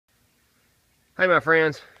Hey my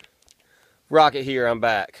friends, Rocket here, I'm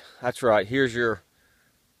back. That's right, here's your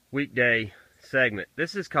weekday segment.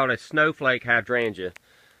 This is called a snowflake hydrangea.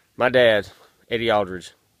 My dad, Eddie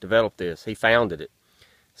Aldridge, developed this. He founded it.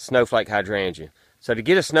 Snowflake hydrangea. So to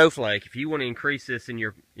get a snowflake, if you want to increase this in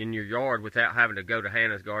your yard without having to go to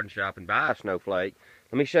Hannah's garden shop and buy a snowflake,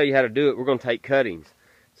 let me show you how to do it. We're going to take cuttings.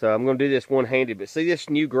 So I'm going to do this one-handed, but see this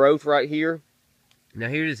new growth right here? Now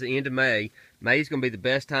here is the end of May. May's going to be the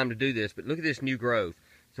best time to do this, but look at this new growth.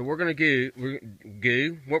 So we're going to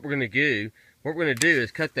what we're going to do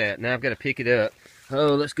is cut that. Now I've got to pick it up.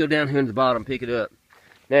 Oh, let's go down here in the bottom, pick it up.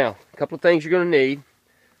 Now, a couple of things you're going to need.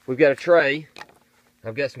 We've got a tray.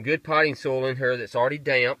 I've got some good potting soil in here that's already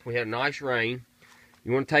damp. We had a nice rain.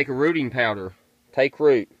 You want to take a rooting powder. Take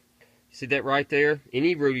root. See that right there?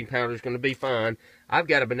 Any rooting powder is going to be fine. I've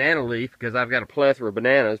got a banana leaf because I've got a plethora of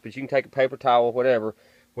bananas, but you can take a paper towel, whatever.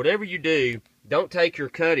 Whatever you do, don't take your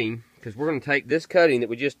cutting, because we're going to take this cutting that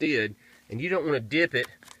we just did, and you don't want to dip it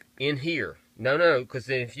in here. No, because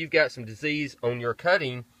then if you've got some disease on your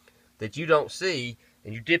cutting that you don't see,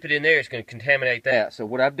 and you dip it in there, it's going to contaminate that. So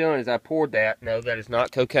what I've done is I poured that. No, that is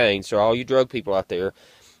not cocaine. So all you drug people out there,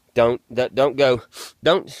 don't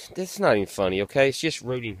that's not even funny, okay? It's just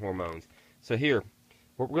rooting hormones. So here,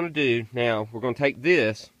 what we're going to do now, we're going to take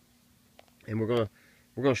this, and we're going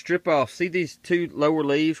to strip off. See these two lower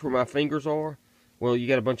leaves where my fingers are? Well, you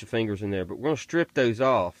got a bunch of fingers in there, but we're going to strip those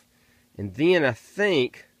off. And then I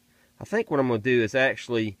think what I'm going to do is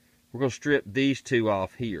actually, we're going to strip these two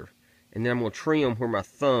off here. And then I'm going to trim where my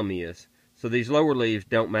thumb is. So these lower leaves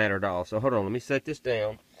don't matter at all. So hold on, let me set this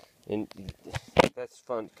down. And that's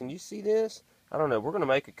fun. Can you see this? I don't know. We're going to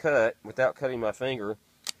make a cut without cutting my finger.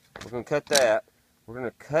 We're going to cut that. We're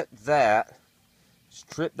going to cut that.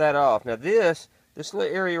 Strip that off. Now this little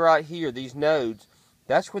area right here, these nodes,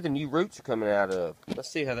 that's where the new roots are coming out of.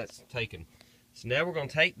 Let's see how that's taken. So now we're going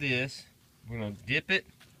to take this, we're going to dip it,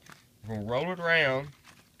 we're going to roll it around,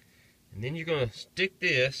 and then you're going to stick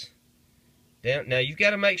this down. Now you've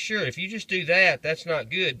got to make sure, if you just do that, that's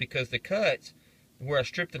not good, because the cuts where I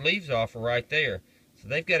stripped the leaves off are right there. So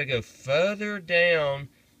they've got to go further down,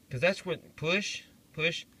 because that's what, push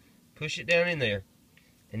it down in there.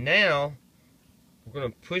 And now, we're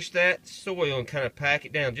going to push that soil and kind of pack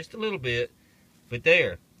it down just a little bit, but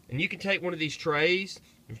there. And you can take one of these trays.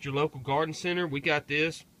 If it's your local garden center, we got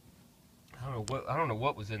this. I don't know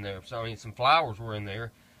what was in there. So I mean, some flowers were in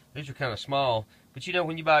there. These are kind of small, but you know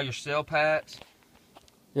when you buy your cell packs,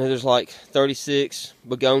 you know there's like 36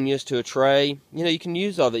 begonias to a tray. You know you can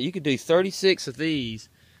use all that. You could do 36 of these.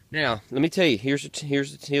 Now let me tell you. Here's the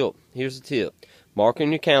tip. Here's the tip. Mark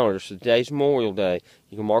on your calendar. So today's Memorial Day.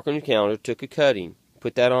 You can mark on your calendar. Took a cutting.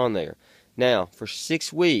 Put that on there. Now for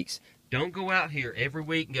 6 weeks. Don't go out here every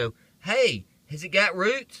week and go, hey, has it got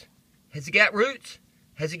roots? Has it got roots?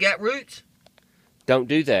 Has it got roots? Don't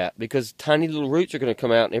do that, because tiny little roots are going to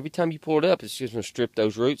come out, and every time you pull it up, it's just going to strip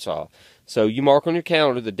those roots off. So you mark on your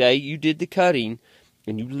calendar the day you did the cutting,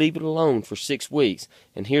 and you leave it alone for 6 weeks.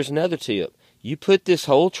 And here's another tip. You put this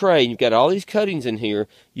whole tray, and you've got all these cuttings in here,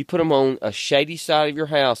 you put them on a shady side of your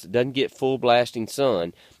house that doesn't get full blasting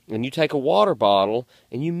sun. And you take a water bottle,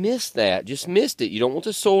 and you mist that. Just mist it. You don't want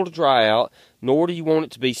the soil to dry out, nor do you want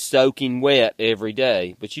it to be soaking wet every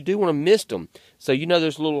day. But you do want to mist them. So you know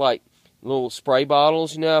there's little spray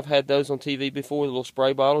bottles. You know, I've had those on TV before, the little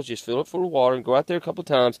spray bottles. Just fill it full of water and go out there a couple of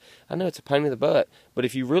times. I know it's a pain in the butt, but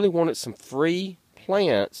if you really wanted some free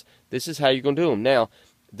plants, this is how you're going to do them. Now,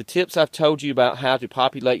 the tips I've told you about how to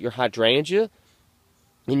populate your hydrangea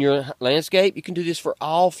in your landscape, you can do this for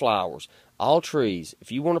all flowers, all trees.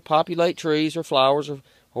 If you want to populate trees or flowers or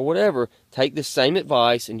whatever, take the same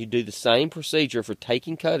advice and you do the same procedure for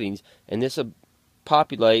taking cuttings, and this will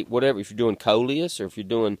populate whatever. If you're doing coleus or if you're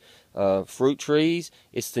doing fruit trees,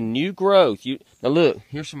 it's the new growth. Now look,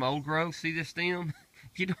 here's some old growth. See this stem?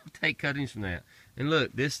 You don't take cuttings from that. And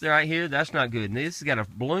look, this right here, that's not good. And this has got a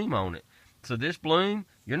bloom on it. So this bloom,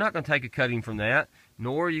 you're not going to take a cutting from that,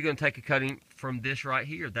 nor are you going to take a cutting from this right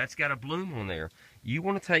here. That's got a bloom on there. You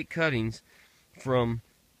want to take cuttings from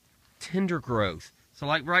tender growth. So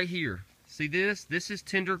like right here, see this? This is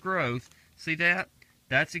tender growth. See that?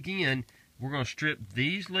 That's again, we're going to strip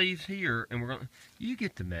these leaves here, and we're going to, you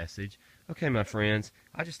get the message. Okay, my friends,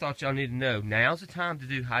 I just thought y'all need to know. Now's the time to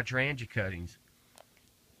do hydrangea cuttings.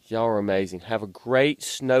 Y'all are amazing. Have a great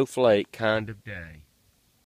snowflake kind of day.